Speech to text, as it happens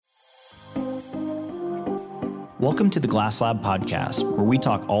Welcome to the Glass Lab podcast, where we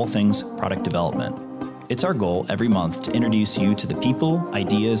talk all things product development. It's our goal every month to introduce you to the people,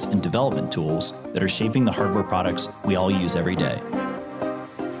 ideas, and development tools that are shaping the hardware products we all use every day.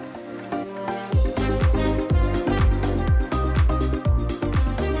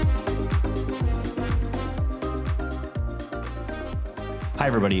 Hi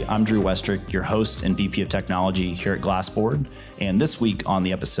everybody, I'm Drew Westrick, your host and VP of Technology here at Glassboard. And this week on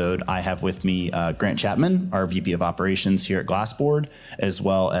the episode, I have with me Grant Chapman, our VP of Operations here at Glassboard, as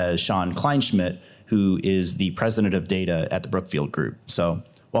well as Sean Kleinschmidt, who is the President of Data at the Brookfield Group. So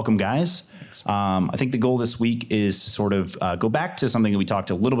welcome, guys. I think the goal this week is to sort of go back to something that we talked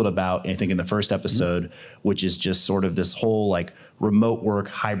a little bit about, I think, in the first episode, which is just sort of this whole like remote work,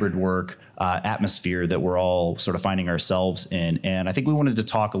 hybrid work atmosphere that we're all sort of finding ourselves in. And I think we wanted to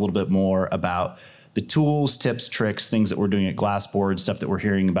talk a little bit more about the tools, tips, tricks, things that we're doing at Glassboard, stuff that we're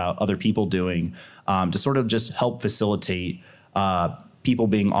hearing about other people doing to sort of just help facilitate people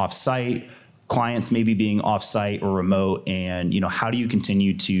being off-site, clients maybe being off-site or remote, and how do you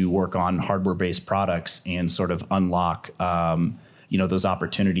continue to work on hardware-based products and sort of unlock those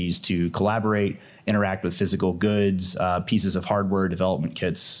opportunities to collaborate, interact with physical goods, pieces of hardware, development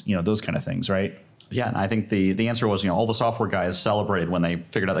kits, those kind of things, right? Yeah, and I think the answer was, all the software guys celebrated when they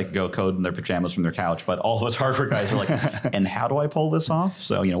figured out they could go code in their pajamas from their couch, but all of us hardware guys are like, and how do I pull this off?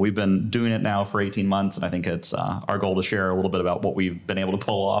 So, we've been doing it now for 18 months, and I think it's our goal to share a little bit about what we've been able to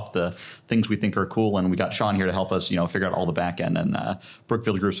pull off, the things we think are cool, and we got Sean here to help us, figure out all the back end, and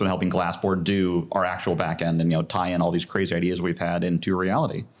Brookfield Group's been helping Glassboard do our actual back end and, tie in all these crazy ideas we've had into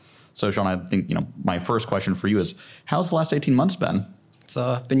reality. So, Sean, I think, my first question for you is, how's the last 18 months been?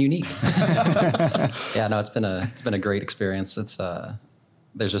 It's been unique. Yeah, no, it's been a great experience. It's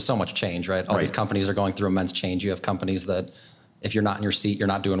there's just so much change, right? All these companies are going through immense change. You have companies that if you're not in your seat, you're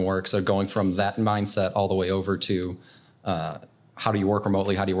not doing work. So going from that mindset all the way over to how do you work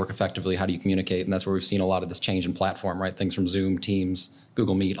remotely? How do you work effectively? How do you communicate? And that's where we've seen a lot of this change in platform, right? Things from Zoom, Teams,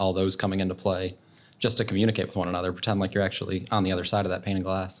 Google Meet, all those coming into play, just to communicate with one another, pretend like you're actually on the other side of that pane of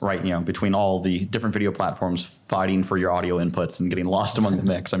glass. Right, between all the different video platforms fighting for your audio inputs and getting lost among the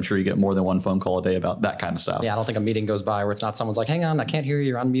mix. I'm sure you get more than one phone call a day about that kind of stuff. Yeah, I don't think a meeting goes by where it's not someone's like, hang on, I can't hear you,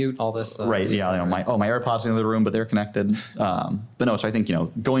 you're on mute, all this. Right, yeah, my AirPods in the other room, but they're connected. But no, so I think,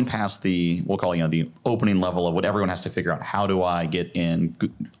 going past the, we'll call it, the opening level of what everyone has to figure out, how do I get in,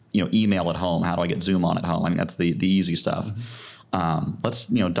 email at home? How do I get Zoom on at home? I mean, that's the easy stuff. Mm-hmm. Let's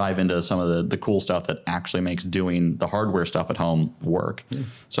dive into some of the cool stuff that actually makes doing the hardware stuff at home work. Yeah.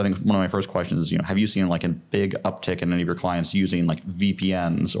 So I think one of my first questions is, have you seen like a big uptick in any of your clients using like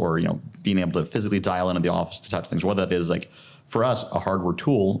VPNs or being able to physically dial into the office to touch things? Whether that is like for us a hardware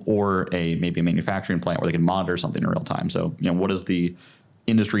tool or maybe a manufacturing plant where they can monitor something in real time. So what is the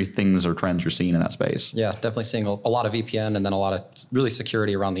industry things or trends you're seeing in that space? Yeah, definitely seeing a lot of VPN and then a lot of really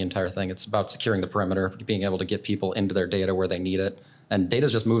security around the entire thing. It's about securing the perimeter, being able to get people into their data where they need it. And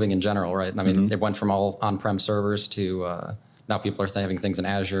data's just moving in general, right? I mean, It went from all on-prem servers to now people are having things in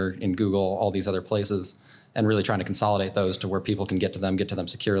Azure, in Google, all these other places, and really trying to consolidate those to where people can get to them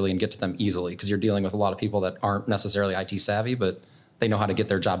securely and get to them easily. Because you're dealing with a lot of people that aren't necessarily IT savvy, but they know how to get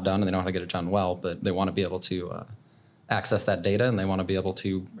their job done and they know how to get it done well, but they want to be able to access that data and they want to be able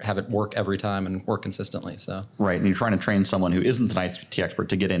to have it work every time and work consistently. So right, and you're trying to train someone who isn't an IT expert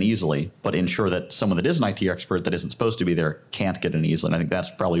to get in easily, but ensure that someone that is an IT expert that isn't supposed to be there can't get in easily. And I think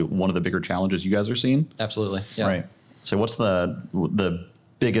that's probably one of the bigger challenges you guys are seeing. Absolutely, yeah. Right. So what's the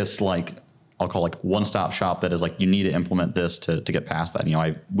biggest I'll call one-stop shop that is you need to implement this to get past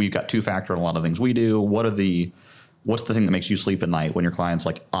that? We've got two-factor in a lot of things we do. What's the thing that makes you sleep at night when your clients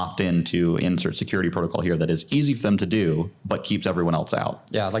opt in to insert security protocol here that is easy for them to do, but keeps everyone else out?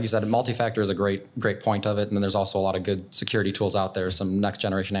 Yeah, like you said, multi-factor is a great point of it. And then there's also a lot of good security tools out there, some next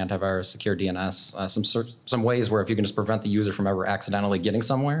generation antivirus, secure DNS, some ways where if you can just prevent the user from ever accidentally getting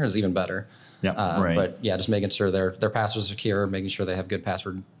somewhere is even better. Yeah, right. But yeah, just making sure their passwords are secure, making sure they have good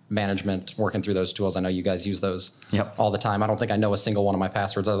password management, working through those tools. I know you guys use those all the time. I don't think I know a single one of my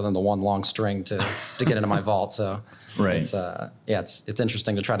passwords other than the one long string to get into my vault. So it's it's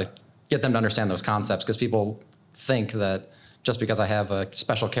interesting to try to get them to understand those concepts because people think that just because I have a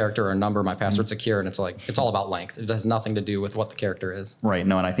special character or a number, my password's secure, and it's all about length. It has nothing to do with what the character is. Right.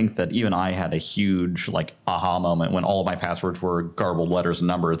 No, and I think that even I had a huge aha moment when all of my passwords were garbled letters and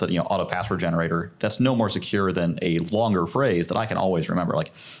numbers that, auto password generator, that's no more secure than a longer phrase that I can always remember,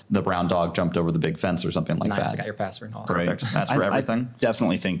 the brown dog jumped over the big fence or something like that. Nice, I got your password. Awesome. Perfect. Right. That's for everything. I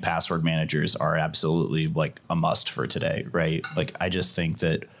definitely think password managers are absolutely a must for today, right? I just think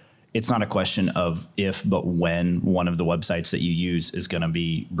that it's not a question of if, but when one of the websites that you use is going to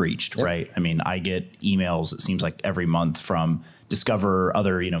be breached, right? I mean, I get emails, it seems like every month from Discover,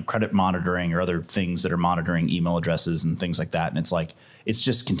 other, credit monitoring or other things that are monitoring email addresses and things like that. And it's like, it's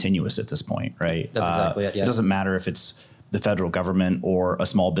just continuous at this point, right? That's exactly it. Yeah. It doesn't matter if it's the federal government or a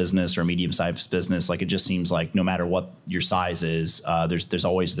small business or a medium-sized business. Like, it just seems like no matter what your size is, there's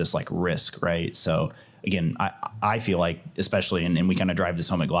always this like risk, right? So again, I feel like, especially, and we kind of drive this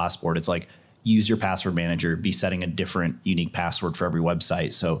home at Glassboard, it's like, use your password manager, be setting a different unique password for every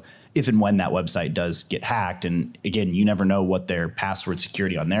website. So if and when that website does get hacked, and again, you never know what their password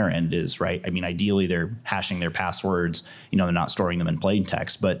security on their end is, right? I mean, ideally they're hashing their passwords, they're not storing them in plain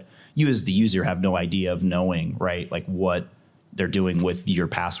text, but you as the user have no idea of knowing, right? Like what they're doing with your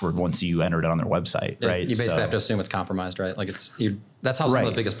password once you entered it on their website, right? You basically have to assume it's compromised, right? Like that's how some of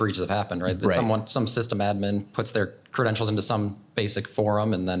the biggest breaches have happened, right? That some system admin puts their credentials into some basic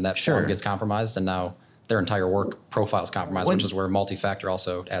forum, and then that forum gets compromised, and now their entire work profile is compromised, which is where multi-factor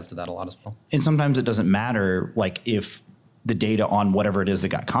also adds to that a lot as well. And sometimes it doesn't matter, like if the data on whatever it is that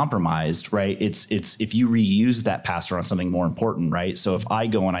got compromised, right? It's if you reuse that password on something more important, right? So if I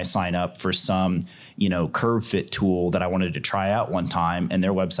go and I sign up for some, curve fit tool that I wanted to try out one time, and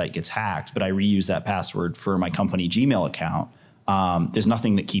their website gets hacked, but I reuse that password for my company Gmail account, there's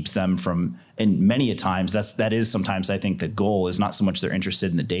nothing that keeps them from, and many a times that is sometimes I think the goal is not so much they're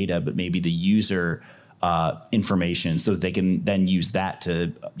interested in the data, but maybe the user information, so that they can then use that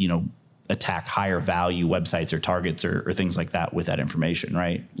to, attack higher value websites or targets or things like that with that information,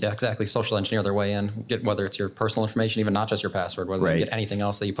 right? Yeah, exactly. Social engineer their way in, get whether it's your personal information, even not just your password, whether you get anything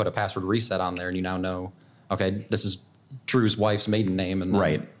else that you put a password reset on there, and you now know, okay, this is Drew's wife's maiden name. And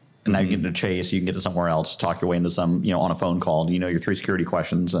then, and now you get to Chase, you can get to somewhere else, talk your way into some, on a phone call, your 3 security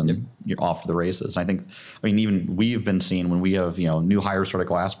questions, and you're off to the races. And I think, even we've been seeing when we have, new hires start at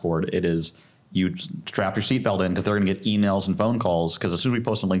Glassboard, it is, you strap your seatbelt in because they're going to get emails and phone calls, because as soon as we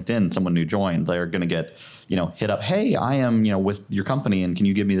post on LinkedIn, someone new joined, they're going to get, hit up, hey, I am, with your company, and can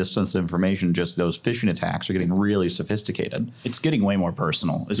you give me this sensitive information? Just those phishing attacks are getting really sophisticated. It's getting way more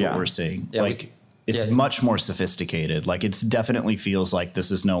personal is what we're seeing. Yeah, it's much more sophisticated. Like, it's definitely feels like this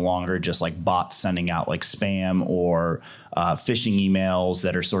is no longer just like bots sending out like spam or phishing emails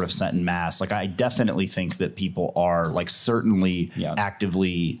that are sort of sent in mass. Like, I definitely think that people are like certainly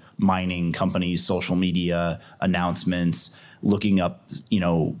actively mining companies' social media announcements, looking up,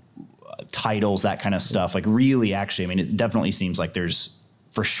 titles, that kind of stuff. Like, really, actually, it definitely seems like there's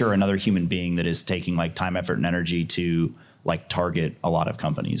for sure another human being that is taking like time, effort, and energy to like target a lot of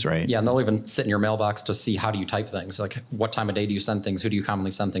companies, right? Yeah, and they'll even sit in your mailbox to see how do you type things, like what time of day do you send things, who do you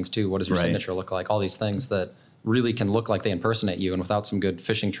commonly send things to, what does your signature look like, all these things that really can look like they impersonate you, and without some good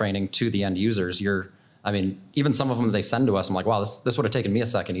phishing training to the end users, even some of them they send to us, I'm like, wow, this would have taken me a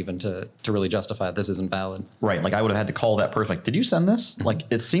second even to really justify that this isn't valid. Right, like I would have had to call that person, like, did you send this? Like,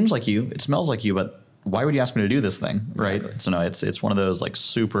 it seems like you, it smells like you, but why would you ask me to do this thing, right? So no, it's one of those like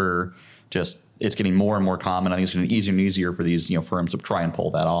super just, it's getting more and more common. I think it's getting easier and easier for these firms to try and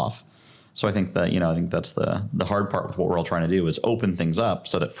pull that off. So I think that I think that's the hard part with what we're all trying to do is open things up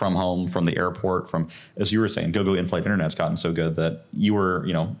so that from home, from the airport, from, as you were saying, go in-flight internet's gotten so good that you were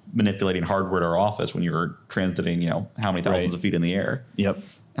manipulating hardware to our office when you were transiting how many thousands of feet in the air. Yep.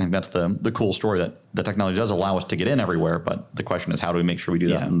 I think that's the cool story, that the technology does allow us to get in everywhere, but the question is, how do we make sure we do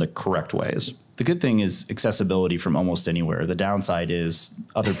that in the correct ways? The good thing is accessibility from almost anywhere. The downside is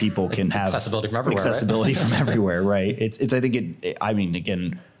other people can have accessibility from everywhere. Accessibility from everywhere, right? It's I think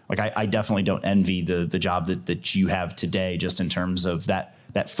again, like I definitely don't envy the job that you have today, just in terms of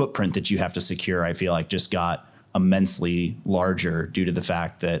that footprint that you have to secure. I feel like just got immensely larger due to the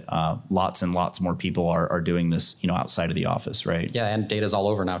fact that lots and lots more people are doing this, outside of the office, right? Yeah, and data's all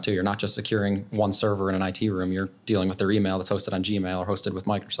over now too. You're not just securing one server in an IT room. You're dealing with their email that's hosted on Gmail or hosted with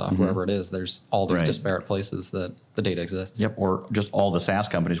Microsoft, wherever it is. There's all these disparate places that the data exists. Yep, or just all the SaaS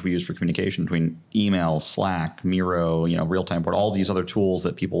companies we use for communication between email, Slack, Miro, real-time board, all these other tools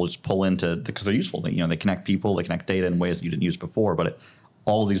that people just pull into because they're useful. They connect people, they connect data in ways that you didn't use before, but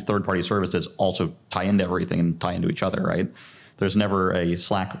all of these third-party services also tie into everything and tie into each other, right? There's never a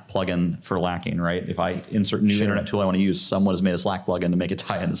Slack plugin for lacking, right? If I insert a new internet tool I want to use, someone has made a Slack plugin to make it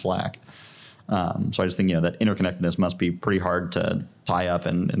tie into Slack. So I just think, that interconnectedness must be pretty hard to tie up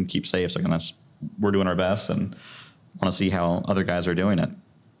and keep safe. So we're doing our best and want to see how other guys are doing it.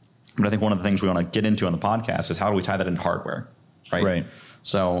 But I think one of the things we want to get into on the podcast is how do we tie that into hardware, right? Right.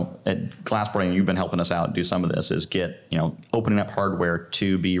 So at Glassboard, you've been helping us out do some of this, is get, opening up hardware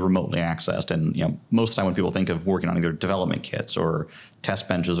to be remotely accessed. And, most of the time when people think of working on either development kits or test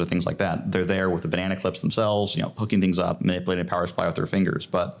benches or things like that, they're there with the banana clips themselves, hooking things up, manipulating a power supply with their fingers.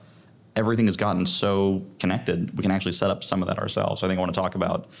 But everything has gotten so connected, we can actually set up some of that ourselves. So I think I want to talk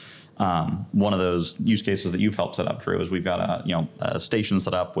about one of those use cases that you've helped set up, Drew, is we've got a station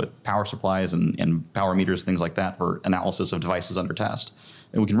set up with power supplies and power meters, things like that, for analysis of devices under test.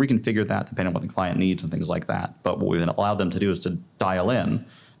 And we can reconfigure that depending on what the client needs and things like that. But what we've allowed them to do is to dial in,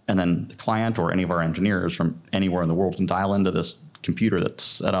 and then the client or any of our engineers from anywhere in the world can dial into this computer that's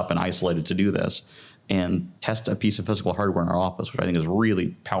set up and isolated to do this and test a piece of physical hardware in our office, which I think is really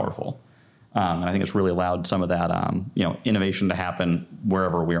powerful. And I think it's really allowed some of that, innovation to happen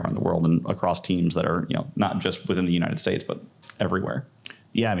wherever we are in the world and across teams that are, not just within the United States, but everywhere.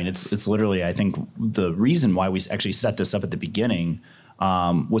 Yeah, I mean, it's literally, I think the reason why we actually set this up at the beginning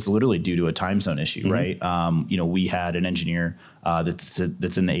was literally due to a time zone issue, right? We had an engineer that's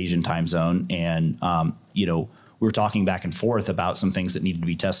in the Asian time zone, and we were talking back and forth about some things that needed to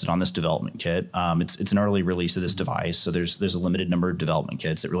be tested on this development kit. It's an early release of this device, so there's a limited number of development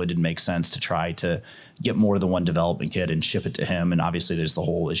kits. It really didn't make sense to try to get more than one development kit and ship it to him. And obviously, there's the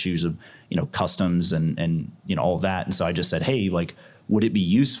whole issues of customs and all of that. And so I just said, hey, would it be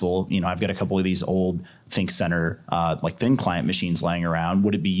useful? I've got a couple of these old Think Center thin client machines laying around.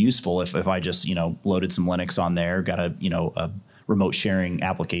 Would it be useful if I just loaded some Linux on there, got a remote sharing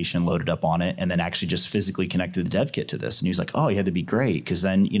application loaded up on it, and then actually just physically connected the dev kit to this? And he was like, oh yeah, that'd be great, because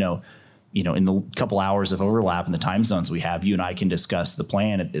then in the couple hours of overlap in the time zones we have, you and I can discuss the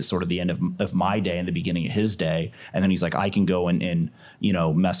plan at sort of the end of my day and the beginning of his day. And then he's like, I can go and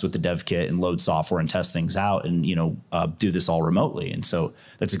mess with the dev kit and load software and test things out and do this all remotely. And so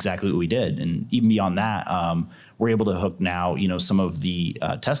that's exactly what we did. And even beyond that, we're able to hook now some of the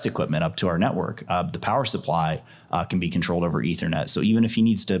test equipment up to our network. The power supply can be controlled over Ethernet. So even if he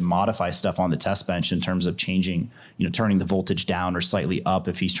needs to modify stuff on the test bench in terms of changing, turning the voltage down or slightly up,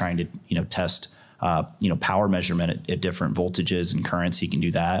 if he's trying to test, power measurement at different voltages and currents, he can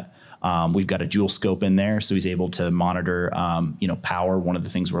do that. We've got a dual scope in there, so he's able to monitor, power. One of the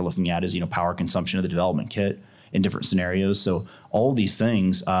things we're looking at is, power consumption of the development kit in different scenarios. So all of these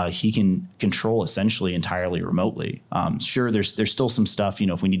things he can control essentially entirely remotely. Sure, there's still some stuff,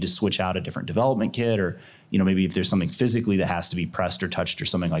 if we need to switch out a different development kit, or maybe if there's something physically that has to be pressed or touched or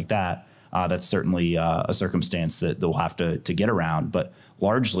something like that, that's certainly a circumstance that they'll have to get around. But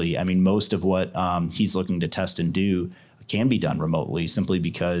largely, I mean, most of what he's looking to test and do can be done remotely, simply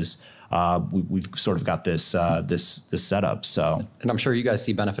because we've sort of got this setup. So, and I'm sure you guys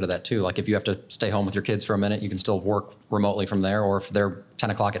see benefit of that too. Like if you have to stay home with your kids for a minute, you can still work remotely from there. Or if they're 10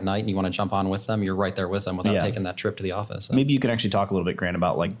 o'clock at night and you want to jump on with them, you're right there with them without taking that trip to the office. So. Maybe you can actually talk a little bit, Grant,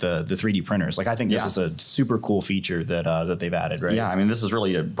 about the 3D printers. I think this is a super cool feature that they've added, right? Yeah, I mean, this is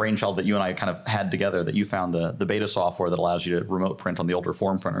really a brainchild that you and I kind of had together, that you found the beta software that allows you to remote print on the older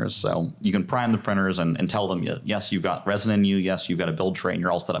form printers. So you can prime the printers and tell them, yes, you've got resin in you, yes, you've got a build tray and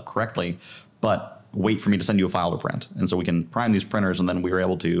you're all set up correctly, but wait for me to send you a file to print. And so we can prime these printers, and then we were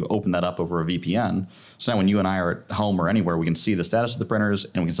able to open that up over a VPN. So now when you and I are at home or anywhere, we can see the status of the printers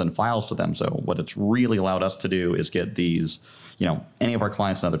and we can send files to them. So what it's really allowed us to do is get these, any of our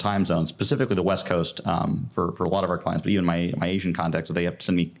clients in other time zones, specifically the West Coast, for a lot of our clients, but even my Asian contacts, they have to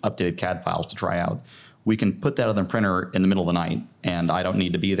send me updated CAD files to try out. We can put that on the printer in the middle of the night, and I don't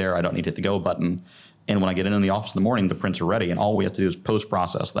need to be there. I don't need to hit the go button. And when I get in the office in the morning, the prints are ready, and all we have to do is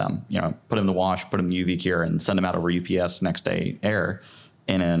post-process them. Put them in the wash, put them in the UV cure, and send them out over UPS next day air.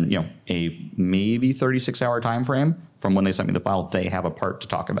 And in a maybe 36-hour time frame from when they sent me the file, they have a part to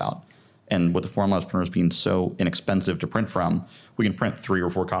talk about. And with the Formlabs printers being so inexpensive to print from, we can print 3 or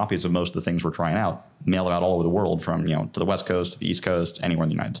 4 copies of most of the things we're trying out, mail them out all over the world, from to the West Coast to the East Coast, anywhere in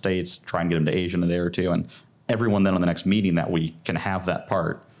the United States, try and get them to Asia in a day or two, and everyone then on the next meeting that week can have that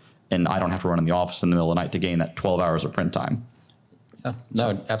part. And I don't have to run in the office in the middle of the night to gain that 12 hours of print time. Yeah,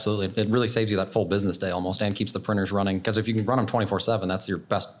 no, absolutely. It really saves you that full business day almost, and keeps the printers running. Because if you can run them 24/7, that's your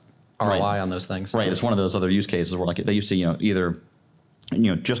best ROI on those things. Right. It's one of those other use cases where they used to, either,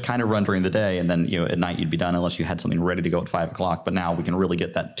 just kind of run during the day, and then, at night you'd be done unless you had something ready to go at 5 o'clock. But now we can really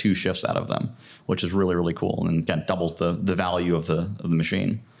get that 2 shifts out of them, which is really, really cool. And again, doubles the value of the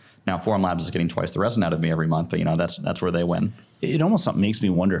machine. Now, Formlabs is getting twice the resin out of me every month, but that's where they win. It almost makes me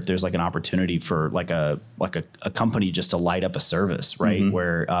wonder if there's an opportunity for a company just to light up a service, right? Mm-hmm.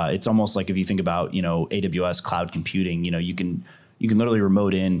 Where it's almost like, if you think about AWS cloud computing, you can literally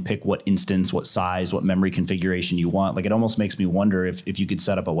remote in, pick what instance, what size, what memory configuration you want. It almost makes me wonder if you could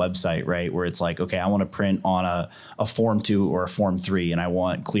set up a website, right, where it's okay, I want to print on a Form 2 or a Form 3, and I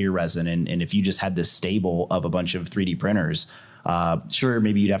want clear resin, and if you just had this stable of a bunch of 3D printers. Sure,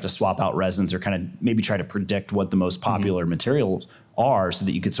 maybe you'd have to swap out resins or kind of maybe try to predict what the most popular materials are, so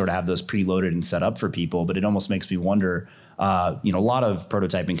that you could sort of have those preloaded and set up for people. But it almost makes me wonder, a lot of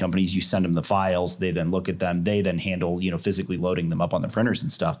prototyping companies, you send them the files, they then look at them, they then handle, physically loading them up on the printers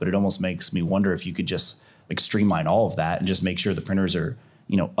and stuff. But it almost makes me wonder if you could just like streamline all of that and just make sure the printers are,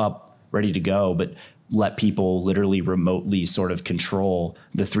 up, ready to go, but let people literally remotely sort of control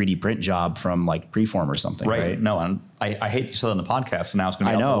the 3D print job from like Preform or something. Right. No, and I hate you said that on the podcast, and now it's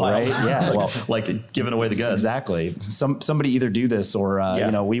going to be I know, right? Yeah. like giving away the goods. Exactly. Somebody either do this or,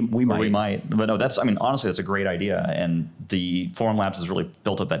 we might. Or we might. But no, honestly, that's a great idea. And the Forum Labs has really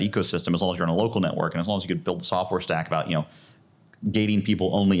built up that ecosystem as long as you're on a local network, and as long as you could build the software stack about, gating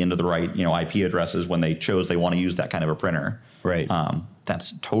people only into the right, IP addresses when they want to use that kind of a printer. Right.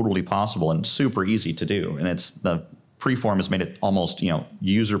 That's totally possible and super easy to do. And the Preform has made it almost,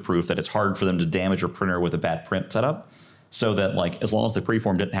 user proof that it's hard for them to damage a printer with a bad print setup. So that as long as the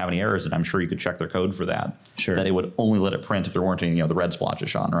Preform didn't have any errors, and I'm sure you could check their code for that, sure, that it would only let it print if there weren't any, the red splotches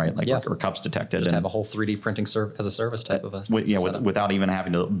shown, right? Or cups detected. Just have a whole 3D printing as a service type of a without even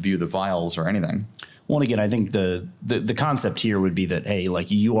having to view the files or anything. Well, and again, I think the concept here would be that, hey,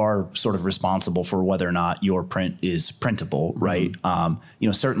 you are sort of responsible for whether or not your print is printable, right?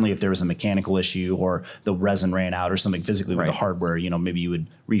 Mm-hmm. Certainly if there was a mechanical issue or the resin ran out or something physically with the hardware, maybe you would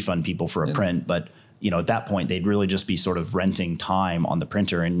refund people for a print, but at that point they'd really just be sort of renting time on the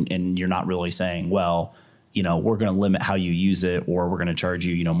printer, and you're not really saying, well, we're going to limit how you use it, or we're going to charge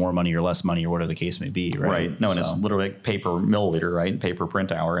you, more money or less money, or whatever the case may be, right? Right. No, and it's literally like paper milliliter, right? Paper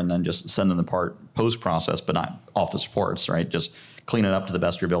print hour, and then just send them the part post-process, but not off the supports, right? Just clean it up to the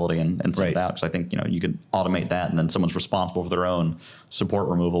best of your ability and send it out. Because I think, you could automate that, and then someone's responsible for their own support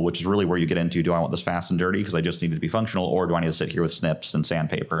removal, which is really where you get into, do I want this fast and dirty because I just need it to be functional, or do I need to sit here with snips and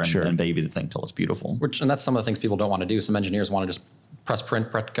sandpaper and baby the thing till it's beautiful? And that's some of the things people don't want to do. Some engineers want to just press print,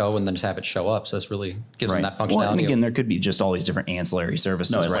 go, and then just have it show up. So this really gives them that functionality. Well, and again, there could be just all these different ancillary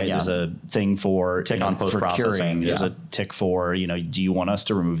services, right? There's a thing for tick on post-processing. There's a tick for, do you want us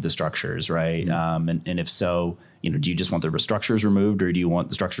to remove the structures, right? Mm-hmm. And if so, do you just want the structures removed, or do you want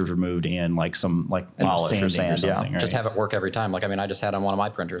the structures removed and some polish or sand or something? Right? Just have it work every time. I just had on one of my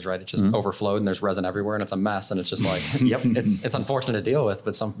printers, right? It just overflowed and there's resin everywhere and it's a mess, and it's just it's unfortunate to deal with,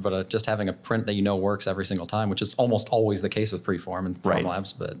 but just having a print that works every single time, which is almost always the case with Preform and Forum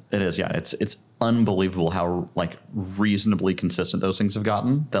Labs. But it is, yeah. It's unbelievable how reasonably consistent those things have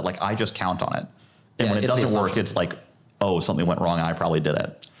gotten. That I just count on it, and when it doesn't work, it's oh, something went wrong. I probably did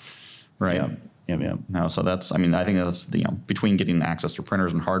it, right? Yeah. Yeah. No, so that's, I think that's between getting access to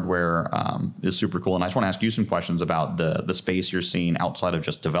printers and hardware is super cool. And I just want to ask you some questions about the space you're seeing outside of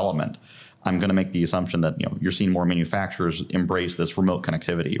just development. I'm going to make the assumption that you're seeing more manufacturers embrace this remote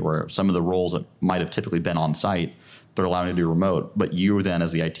connectivity, where some of the roles that might have typically been on site, they're allowing you to do remote, but you then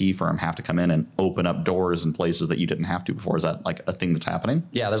as the IT firm have to come in and open up doors in places that you didn't have to before. Is that a thing that's happening?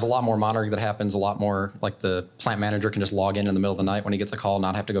 Yeah, there's a lot more monitoring that happens, a lot more the plant manager can just log in the middle of the night when he gets a call,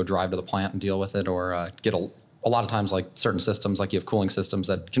 not have to go drive to the plant and deal with it, or get a lot of times certain systems, you have cooling systems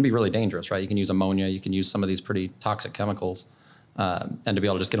that can be really dangerous, right? You can use ammonia, you can use some of these pretty toxic chemicals, and to be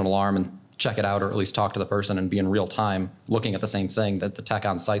able to just get an alarm and check it out, or at least talk to the person and be in real time looking at the same thing that the tech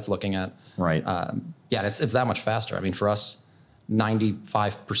on site's looking at. Right. It's that much faster. For us,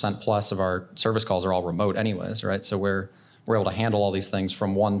 95% plus of our service calls are all remote anyways, right? So we're able to handle all these things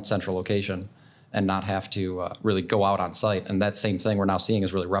from one central location and not have to really go out on site. And that same thing we're now seeing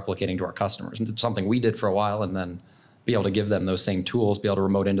is really replicating to our customers. And it's something we did for a while, and then be able to give them those same tools, be able to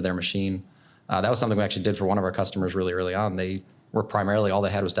remote into their machine. That was something we actually did for one of our customers really early on. They were primarily, all they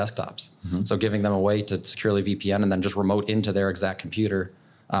had was desktops. Mm-hmm. So giving them a way to securely VPN and then just remote into their exact computer,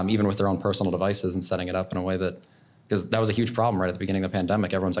 even with their own personal devices, and setting it up in a way because that was a huge problem right at the beginning of the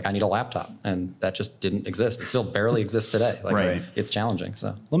pandemic. Everyone's I need a laptop, and that just didn't exist. It still barely exists today. It's challenging.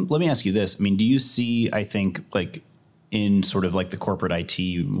 So let me ask you this. Do you see, I think, in sort of the corporate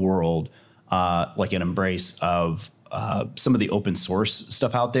IT world, an embrace of some of the open source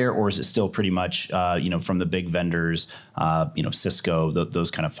stuff out there, or is it still pretty much, from the big vendors, Cisco,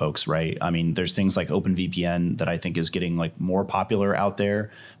 those kind of folks, right? There's things like OpenVPN that I think is getting more popular out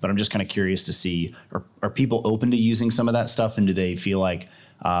there, but I'm just kind of curious to see, are people open to using some of that stuff, and do they feel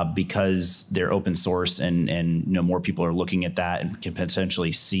because they're open source and more people are looking at that and can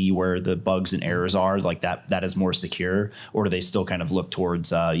potentially see where the bugs and errors are, that is more secure, or do they still kind of look towards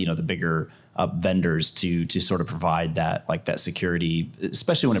the bigger vendors to sort of provide that that security,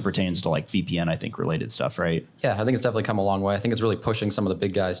 especially when it pertains to VPN, I think, related stuff, right? Yeah, I think it's definitely come a long way. I think it's really pushing some of the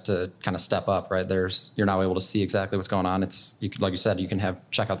big guys to kind of step up, right? You're now able to see exactly what's going on. It's like you said, you can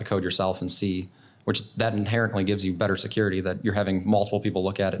check out the code yourself and see which that inherently gives you better security, that you're having multiple people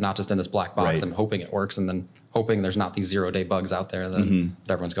look at it, not just in this black box and hoping it works, and then hoping there's not these 0-day bugs out there that,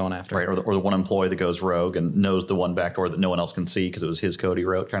 that everyone's going after. Right, or the one employee that goes rogue and knows the one backdoor that no one else can see because it was his code he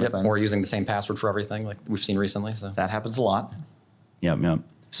wrote kind of thing. Or using the same password for everything like we've seen recently. So that happens a lot. Yep.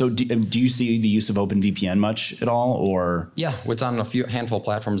 So do you see the use of OpenVPN much at all, or? Yeah, it's on a handful of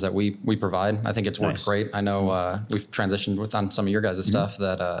platforms that we provide. I think it's worked great. I know we've transitioned on some of your guys' stuff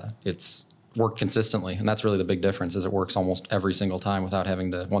that it's worked consistently, and that's really the big difference. Is it works almost every single time without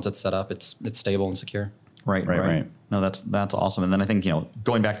having to. Once it's set up, it's stable and secure. Right. No, that's awesome. And then I think,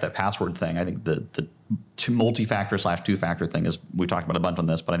 going back to that password thing, I think the multi-factor / two-factor thing is, we talked about a bunch on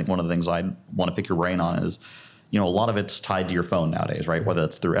this, but I think one of the things I want to pick your brain on is, a lot of it's tied to your phone nowadays, right? Whether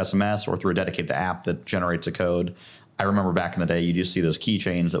it's through SMS or through a dedicated app that generates a code. I remember back in the day, you just see those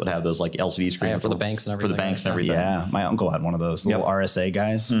keychains that would have those like LCD screens for the banks and everything. Yeah, my uncle had one of those little RSA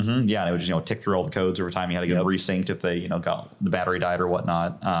guys. Mm-hmm. Yeah, and it would just tick through all the codes every time. You had to get them resynced if they got the battery died or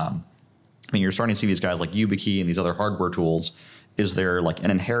whatnot. I mean, you're starting to see these guys like YubiKey and these other hardware tools. Is there like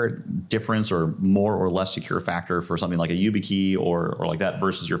an inherent difference or more or less secure factor for something like a YubiKey or like that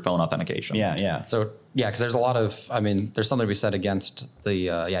versus your phone authentication? Yeah. So because there's a lot of, there's something to be said against the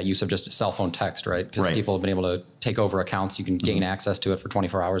use of just cell phone text, right? Because people have been able to take over accounts. You can gain access to it for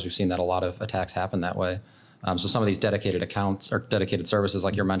 24 hours. We've seen that a lot of attacks happen that way. So some of these dedicated accounts or dedicated services,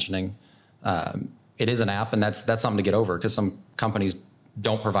 like you're mentioning, it is an app, and that's something to get over, because some companies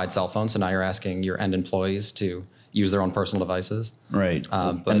don't provide cell phones. So now you're asking your end employees to use their own personal devices. Right.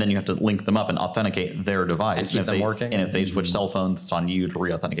 And then you have to link them up and authenticate their device. And keep them working. And if they switch cell phones, it's on you to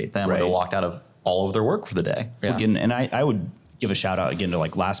re-authenticate them, or they're locked out of all of their work for the day. Yeah. Again, and I would give a shout out again to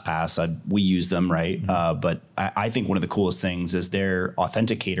like LastPass. We use them, right? But I think one of the coolest things is their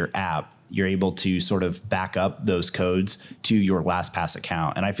Authenticator app. You're able to sort of back up those codes to your LastPass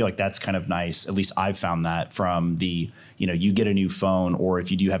account. And I feel like that's kind of nice. At least I've found that from you get a new phone, or if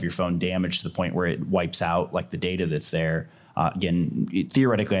you do have your phone damaged to the point where it wipes out like the data that's there. Again,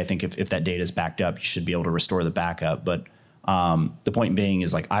 theoretically, I think if that data is backed up, you should be able to restore the backup. But the point being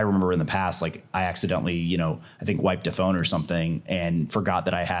is, like, I remember in the past, like I accidentally, I think wiped a phone or something and forgot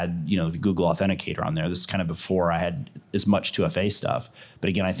that I had, the Google Authenticator on there. This is kind of before I had as much 2FA stuff. But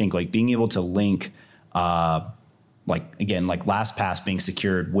again, I think like being able to link, like LastPass being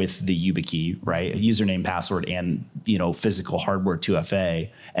secured with the YubiKey, right? A username, password, and, physical hardware 2FA.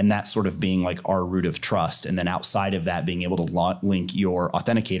 And that sort of being like our root of trust. And then outside of that, being able to link your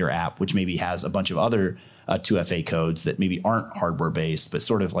Authenticator app, which maybe has a bunch of other 2FA codes that maybe aren't hardware based, but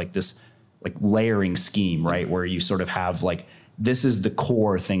sort of like this like layering scheme, right? Where you sort of have like, this is the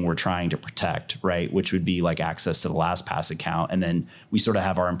core thing we're trying to protect, right? Which would be like access to the LastPass account. And then we sort of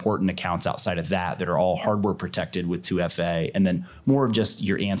have our important accounts outside of that are all hardware protected with 2FA. And then more of just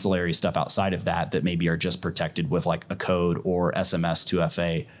your ancillary stuff outside of that maybe are just protected with like a code or SMS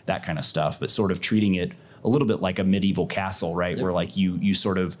 2FA, that kind of stuff. But sort of treating it a little bit like a medieval castle, right? Yep. Where like you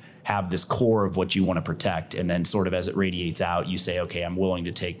sort of have this core of what you want to protect. And then sort of as it radiates out, you say, okay, I'm willing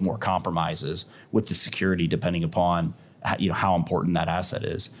to take more compromises with the security depending upon how important that asset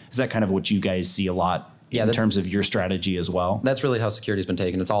is. Is that kind of what you guys see a lot in terms of your strategy as well? That's really how security's been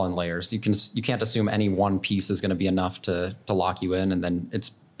taken. It's all in layers. You can't assume any one piece is going to be enough to lock you in, and then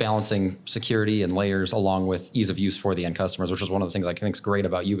it's balancing security and layers along with ease of use for the end customers, which is one of the things I think is great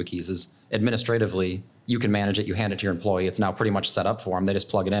about YubiKeys is administratively you can manage it. You hand it to your employee. It's now pretty much set up for them. They just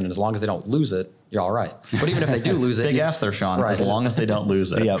plug it in, and as long as they don't lose it, you're all right. But even if they do lose it, big ass there, Sean. Right. As long as they don't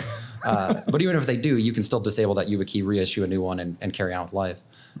lose it. Yep. But even if they do, you can still disable that YubiKey, reissue a new one, and carry on with life.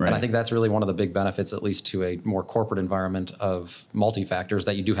 Right. And I think that's really one of the big benefits, at least to a more corporate environment of multi-factors,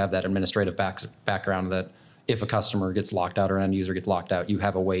 that you do have that administrative background that if a customer gets locked out or an end user gets locked out, you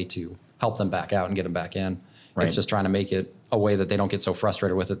have a way to help them back out and get them back in. Right. It's just trying to make it a way that they don't get so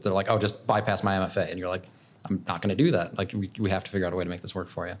frustrated with it. They're like, oh, just bypass my MFA. And you're like, I'm not going to do that. Like, we have to figure out a way to make this work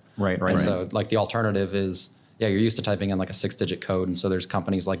for you. Right. So like the alternative is, you're used to typing in like a 6-digit code. And so there's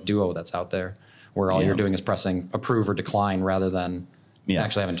companies like Duo that's out there where all you're doing is pressing approve or decline rather than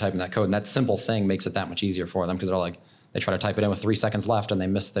actually having to type in that code. And that simple thing makes it that much easier for them, because they're like, they try to type it in with 3 seconds left and they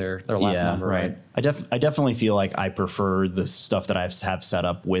miss their last number. Right. I definitely feel like I prefer the stuff that I have set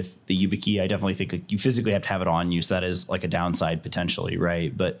up with the YubiKey. I definitely think you physically have to have it on you. So that is like a downside potentially.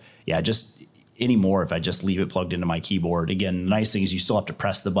 Right. But yeah, just anymore, if I just leave it plugged into my keyboard, again, the nice thing is you still have to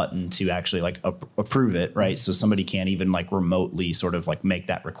press the button to actually like approve it. Right. So somebody can't even like remotely sort of like make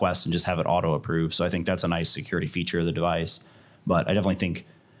that request and just have it auto approve. So I think that's a nice security feature of the device. But I definitely think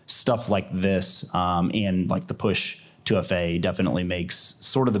stuff like this and like the push 2FA definitely makes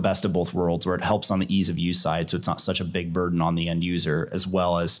sort of the best of both worlds, where it helps on the ease of use side, so it's not such a big burden on the end user, as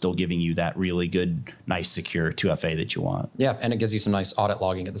well as still giving you that really good, nice, secure 2FA that you want. Yeah, and it gives you some nice audit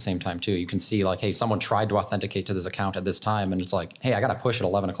logging at the same time too. You can see like, hey, someone tried to authenticate to this account at this time, and it's like, hey, I got to push at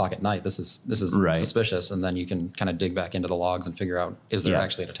 11 o'clock at night. This is right. suspicious, and then you can kind of dig back into the logs and figure out, is there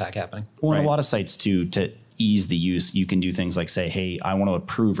actually an attack happening? Well, right. A lot of sites too, to ease the use, you can do things like say, hey, I want to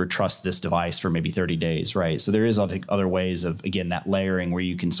approve or trust this device for maybe 30 days, right? So there is other ways of, again, that layering where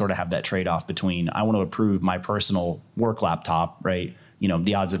you can sort of have that trade-off between, I want to approve my personal work laptop, right?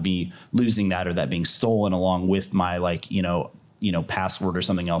 The odds of me losing that or that being stolen along with my password or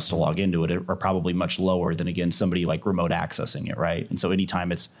something else to log into it are probably much lower than, again, somebody like remote accessing it, right? And so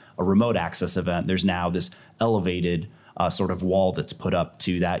anytime it's a remote access event, there's now this elevated sort of wall that's put up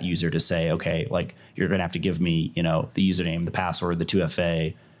to that user to say, okay, like you're going to have to give me, the username, the password, the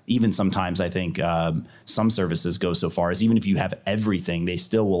 2FA. Even sometimes I think some services go so far as even if you have everything, they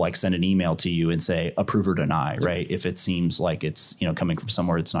still will like send an email to you and say approve or deny, right? If it seems like it's, coming from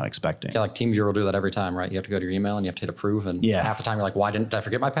somewhere it's not expecting. Yeah, like TeamViewer will do that every time, right? You have to go to your email and you have to hit approve. And half the time you're like, why didn't I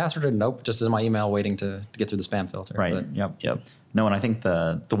forget my password? And nope, just in my email waiting to get through the spam filter. Right. But, yep. No, and I think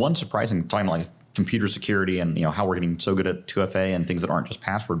the one surprising time, like computer security and how we're getting so good at 2FA and things that aren't just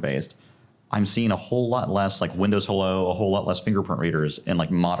password based, I'm seeing a whole lot less like Windows Hello, a whole lot less fingerprint readers in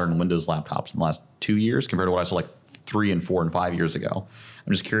like modern Windows laptops in the last 2 years compared to what I saw like 3 and 4 and 5 years ago.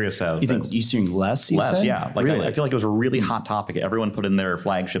 I'm just curious how you think you're seeing less. Less, yeah. Like really? I feel like it was a really hot topic. Everyone put in their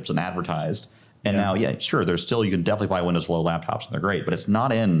flagships and advertised. And now, sure, there's still, you can definitely buy Windows Hello laptops and they're great, but it's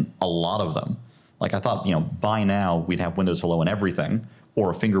not in a lot of them. Like I thought, by now we'd have Windows Hello in everything or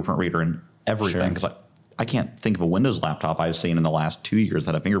a fingerprint reader in everything. Because I can't think of a Windows laptop I've seen in the last 2 years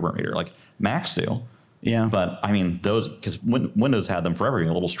that had a fingerprint reader. Like Macs do. Yeah. But I mean, those, because Windows had them forever,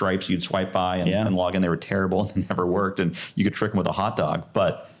 little stripes you'd swipe by and log in. They were terrible and they never worked, and you could trick them with a hot dog.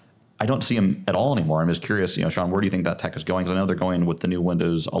 But I don't see them at all anymore. I'm just curious, Sean, where do you think that tech is going? Because I know they're going with the new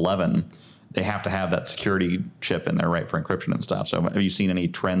Windows 11. They have to have that security chip in there, right, for encryption and stuff. So have you seen any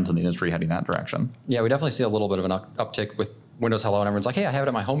trends in the industry heading that direction? Yeah, we definitely see a little bit of an uptick with Windows Hello, and everyone's like, hey, I have it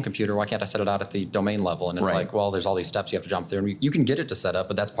at my home computer. Why can't I set it out at the domain level? And it's like, well, there's all these steps you have to jump through. And you can get it to set up,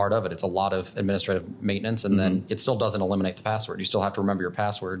 but that's part of it. It's a lot of administrative maintenance, and then it still doesn't eliminate the password. You still have to remember your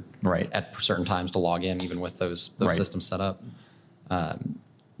password at certain times to log in, even with those systems set up.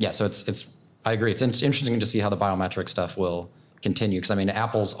 So it's I agree. It's interesting to see how the biometric stuff will continue, because I mean,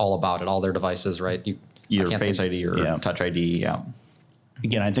 Apple's all about it. All their devices, right? Either Face ID or Touch ID,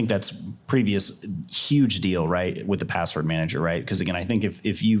 Again, I think that's previous huge deal, right, with the password manager, right? Because again, I think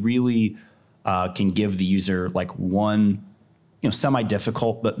if you really can give the user like one,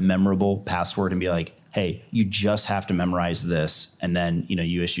 semi-difficult but memorable password and be like, hey, you just have to memorize this, and then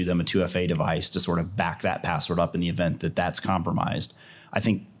you issue them a 2FA device to sort of back that password up in the event that that's compromised. I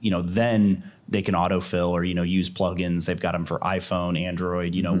think then they can autofill or use plugins. They've got them for iPhone,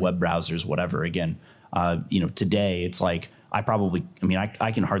 Android, web browsers, whatever. Again, today it's like I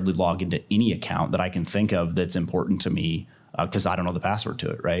can hardly log into any account that I can think of that's important to me because I don't know the password to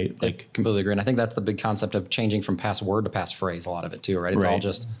it, right? Like, I completely agree. And I think that's the big concept of changing from password to passphrase, a lot of it too, right? It's all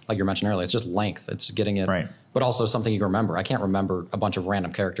just, like you mentioned earlier, it's just length. It's getting it, but also something you can remember. I can't remember a bunch of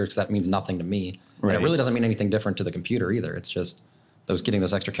random characters because that means nothing to me. And it really doesn't mean anything different to the computer either. It's just getting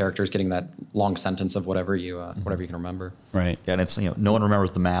those extra characters, getting that long sentence of whatever you can remember. Right. Yeah, and it's, no one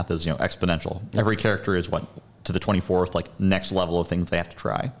remembers the math is, exponential. Every character is to the 24th, like next level of things they have to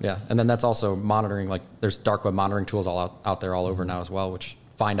try. Yeah, and then that's also monitoring. Like there's dark web monitoring tools all out there all over now as well, which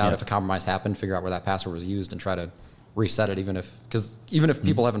find out if a compromise happened, figure out where that password was used, and try to reset it. Even if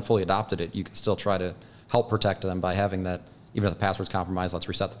people haven't fully adopted it, you can still try to help protect them by having that. Even if the password's compromised, let's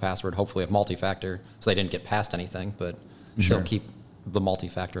reset the password. Hopefully, have multi-factor, so they didn't get past anything, but still keep the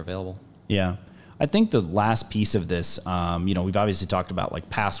multi-factor available. Yeah. I think the last piece of this, we've obviously talked about like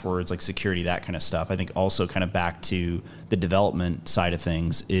passwords, like security, that kind of stuff. I think also kind of back to the development side of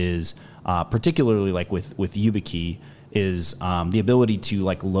things is particularly like with YubiKey is the ability to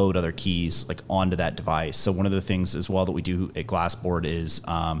like load other keys like onto that device. So one of the things as well that we do at Glassboard is,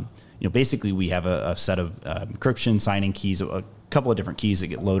 basically we have a set of encryption signing keys, a couple of different keys that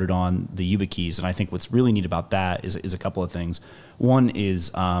get loaded on the YubiKeys. And I think what's really neat about that is a couple of things. One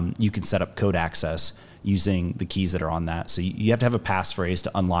is you can set up code access using the keys that are on that. So you have to have a passphrase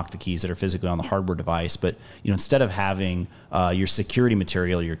to unlock the keys that are physically on the hardware device. But instead of having your security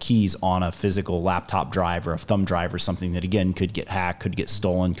material, your keys on a physical laptop drive or a thumb drive or something that again could get hacked, could get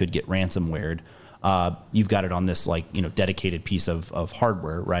stolen, could get ransomwared, you've got it on this dedicated piece of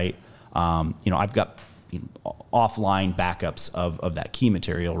hardware, right? I've got offline backups of that key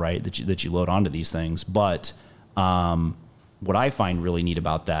material, right, that you load onto these things. But what I find really neat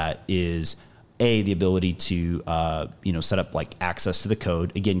about that is the ability to set up like access to the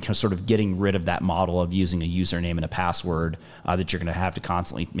code. Again, kind of sort of getting rid of that model of using a username and a password that you're going to have to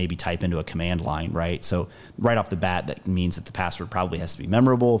constantly maybe type into a command line, right? So right off the bat, that means that the password probably has to be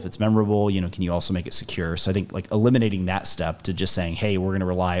memorable. If it's memorable, can you also make it secure? So I think like eliminating that step to just saying, hey, we're going to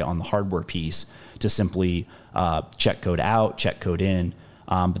rely on the hardware piece to simply check code out, check code in.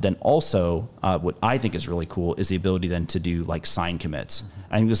 But then also what I think is really cool is the ability then to do like sign commits.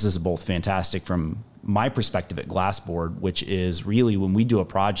 I think this is both fantastic from my perspective at Glassboard, which is really when we do a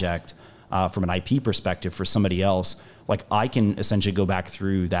project from an IP perspective for somebody else, like I can essentially go back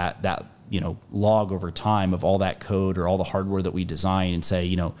through that log over time of all that code or all the hardware that we design and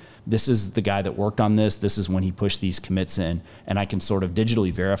say, this is the guy that worked on this. This is when he pushed these commits in, and I can sort of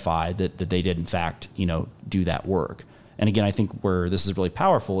digitally verify that they did in fact, do that work. And again, I think where this is really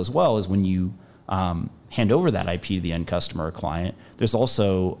powerful as well is when you hand over that IP to the end customer or client, there's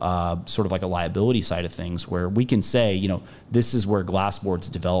also sort of like a liability side of things where we can say, this is where Glassboard's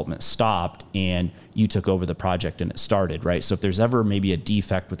development stopped and you took over the project and it started, right? So if there's ever maybe a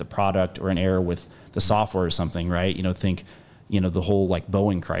defect with the product or an error with the software or something, right? Think, the whole like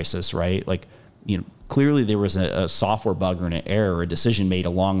Boeing crisis, right? Like, clearly there was a software bug or an error or a decision made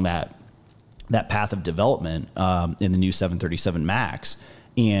along that path of development in the new 737 MAX.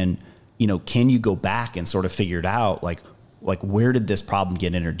 And, can you go back and sort of figure it out? Like where did this problem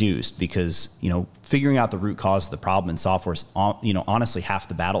get introduced? Because, figuring out the root cause of the problem in software is, honestly half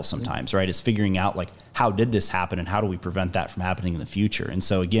the battle sometimes, right? Is figuring out like, how did this happen and how do we prevent that from happening in the future? And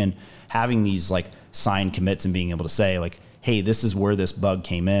so again, having these like signed commits and being able to say like, hey, this is where this bug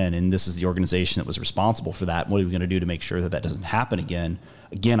came in and this is the organization that was responsible for that. What are we going to do to make sure that doesn't happen again?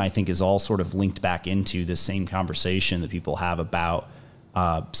 Again, I think is all sort of linked back into the same conversation that people have about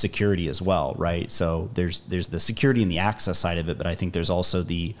security as well, right? So there's the security and the access side of it, but I think there's also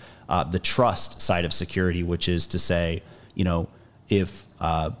the trust side of security, which is to say, if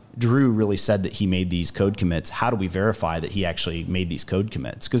Drew really said that he made these code commits, how do we verify that he actually made these code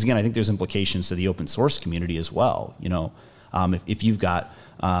commits? Because again, I think there's implications to the open source community as well. If you've got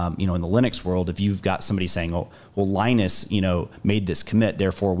in the Linux world, if you've got somebody saying, "Oh, well, Linus, made this commit,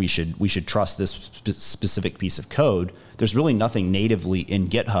 therefore we should trust this specific piece of code," there's really nothing natively in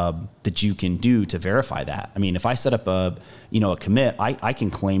GitHub that you can do to verify that. I mean, if I set up a commit, I can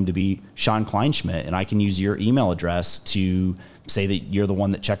claim to be Sean Kleinschmidt, and I can use your email address to say that you're the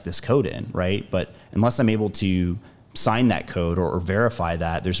one that checked this code in, right? But unless I'm able to sign that code or verify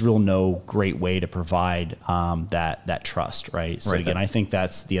that, there's real no great way to provide that trust, right? So again, I think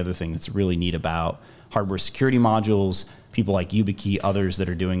that's the other thing that's really neat about hardware security modules. People like YubiKey, others that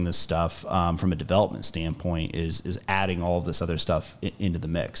are doing this stuff from a development standpoint is adding all of this other stuff into the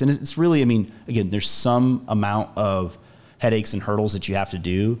mix. And it's really, I mean, again, there's some amount of headaches and hurdles that you have to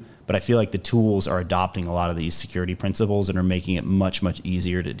do, but I feel like the tools are adopting a lot of these security principles and are making it much, much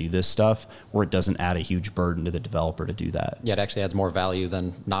easier to do this stuff where it doesn't add a huge burden to the developer to do that. Yeah, it actually adds more value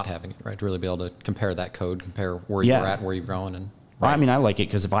than not having it, right? To really be able to compare that code, compare where you're at, where you're going. And I mean, I like it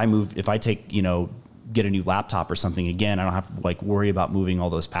because if I take, get a new laptop or something, again, I don't have to like worry about moving all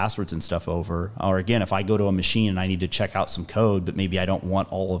those passwords and stuff over. Or again, if I go to a machine and I need to check out some code, but maybe I don't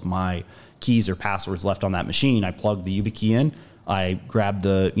want all of my keys or passwords left on that machine, I plug the YubiKey in, I grab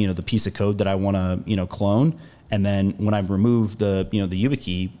the the piece of code that I want to clone, and then when I remove the the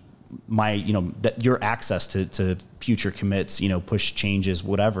YubiKey, my that your access to future commits, push changes,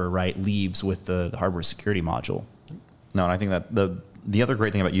 whatever, right, leaves with the hardware security module. No, and I think that the other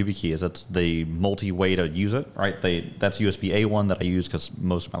great thing about YubiKey is it's the multi-way to use it, right? That's USB-A one that I use because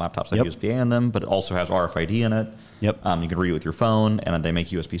most of my laptops have USB-A in them, but it also has RFID in it. Yep. You can read it with your phone, and they make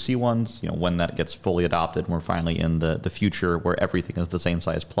USB-C ones. When that gets fully adopted, we're finally in the future where everything is the same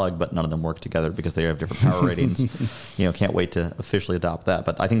size plug, but none of them work together because they have different power ratings. Can't wait to officially adopt that.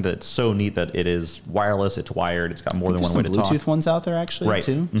 But I think that it's so neat that it is wireless, it's wired, it's got more than one way to talk. Bluetooth ones out there actually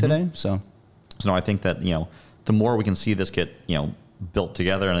too today. So no, I think that the more we can see this get built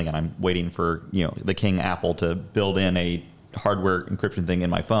together, and again, I'm waiting for the King Apple to build in a hardware encryption thing in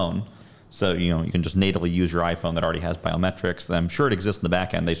my phone. So, you can just natively use your iPhone that already has biometrics. I'm sure it exists in the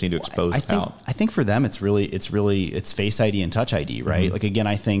back end. They just need to expose it out. I think for them, it's Face ID and Touch ID, right? Mm-hmm. Like, again,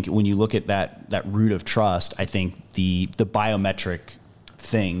 I think when you look at that root of trust, I think the biometric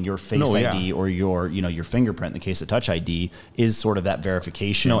thing, your Face ID or your fingerprint in the case of Touch ID is sort of that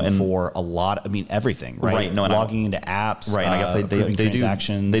verification for a lot. I mean, everything, right? Logging into apps, right? And I guess they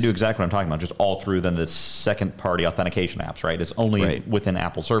transactions. They do exactly what I'm talking about, just all through then the second party authentication apps, right? It's only within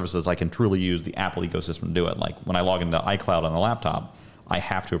Apple services I can truly use the Apple ecosystem to do it. Like when I log into iCloud on the laptop, I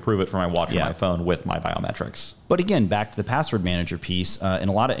have to approve it for my watch or my phone with my biometrics. But again, back to the password manager piece, in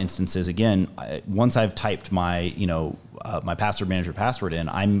a lot of instances, again, once I've typed my, my password manager password in,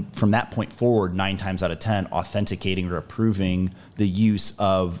 I'm from that point forward, 9 times out of 10, authenticating or approving the use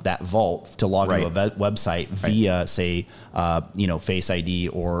of that vault to log into a website via, say, Face ID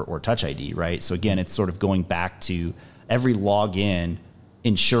or Touch ID, right? So again, it's sort of going back to every login,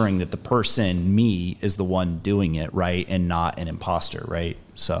 ensuring that the person, me, is the one doing it, right, and not an imposter, right?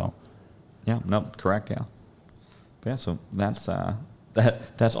 So, yeah, no, correct, yeah. Yeah, so that's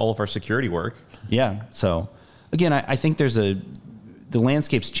that's all of our security work. Yeah. So again, I think the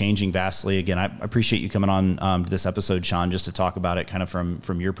landscape's changing vastly. Again, I appreciate you coming on to this episode, Sean, just to talk about it kind of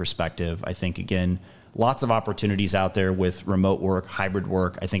from your perspective. I think, again, lots of opportunities out there with remote work, hybrid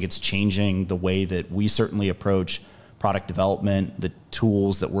work. I think it's changing the way that we certainly approach product development, the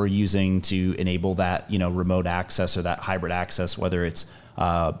tools that we're using to enable that, remote access or that hybrid access, whether it's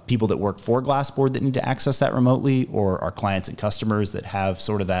people that work for Glassboard that need to access that remotely, or our clients and customers that have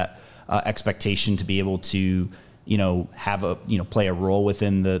sort of that expectation to be able to, have play a role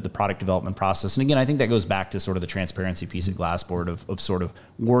within the product development process. And again, I think that goes back to sort of the transparency piece at Glassboard of sort of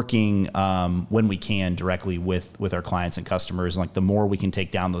working when we can directly with our clients and customers. And like the more we can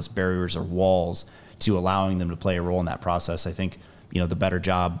take down those barriers or walls to allowing them to play a role in that process, I think, the better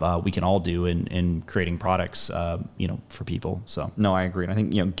job we can all do in creating products, for people. So no, I agree. And I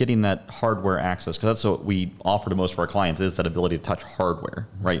think, getting that hardware access, because that's what we offer to most of our clients, is that ability to touch hardware,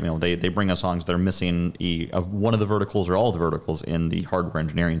 right? They bring us on because they're missing of one of the verticals or all of the verticals in the hardware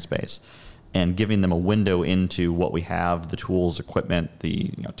engineering space, and giving them a window into what we have, the tools, equipment,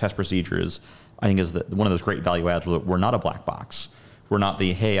 the test procedures, I think is one of those great value adds. We're not a black box. We're not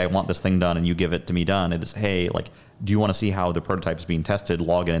the, hey, I want this thing done and you give it to me done. It is, hey, do you want to see how the prototype is being tested?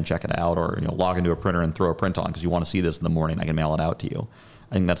 Log in and check it out, or log into a printer and throw a print on because you want to see this in the morning. I can mail it out to you.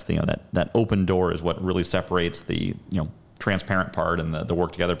 I think that's that open door is what really separates the transparent part and the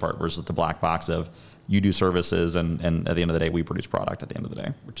work together part versus the black box of you do services and at the end of the day we produce product at the end of the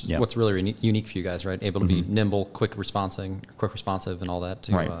day. Which is what's really unique for you guys, right? Able to be nimble, quick responsive, and all that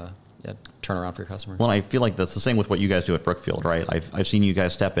to turn around for your customers. Well, I feel like that's the same with what you guys do at Brookfield, right? I've seen you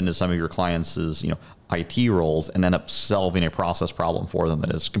guys step into some of your clients' IT roles and end up solving a process problem for them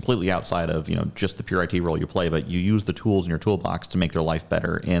that is completely outside of just the pure IT role you play, but you use the tools in your toolbox to make their life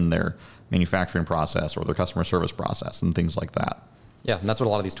better in their manufacturing process or their customer service process and things like that. Yeah, and that's what a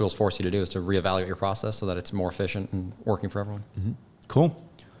lot of these tools force you to do, is to reevaluate your process so that it's more efficient and working for everyone. Mm-hmm. Cool.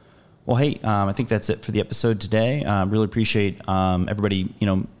 Well, hey, I think that's it for the episode today. Really appreciate everybody,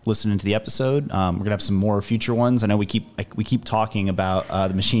 listening to the episode. We're gonna have some more future ones. I know we keep talking about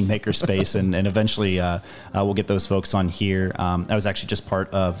the machine maker space, and eventually we'll get those folks on here. I was actually just part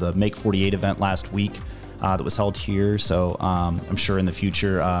of the Make 48 event last week that was held here. So I'm sure in the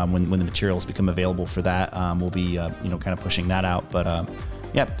future, when the materials become available for that, we'll be kind of pushing that out. But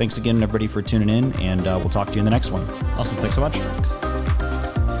thanks again, everybody, for tuning in, and we'll talk to you in the next one. Awesome. Thanks so much. Thanks.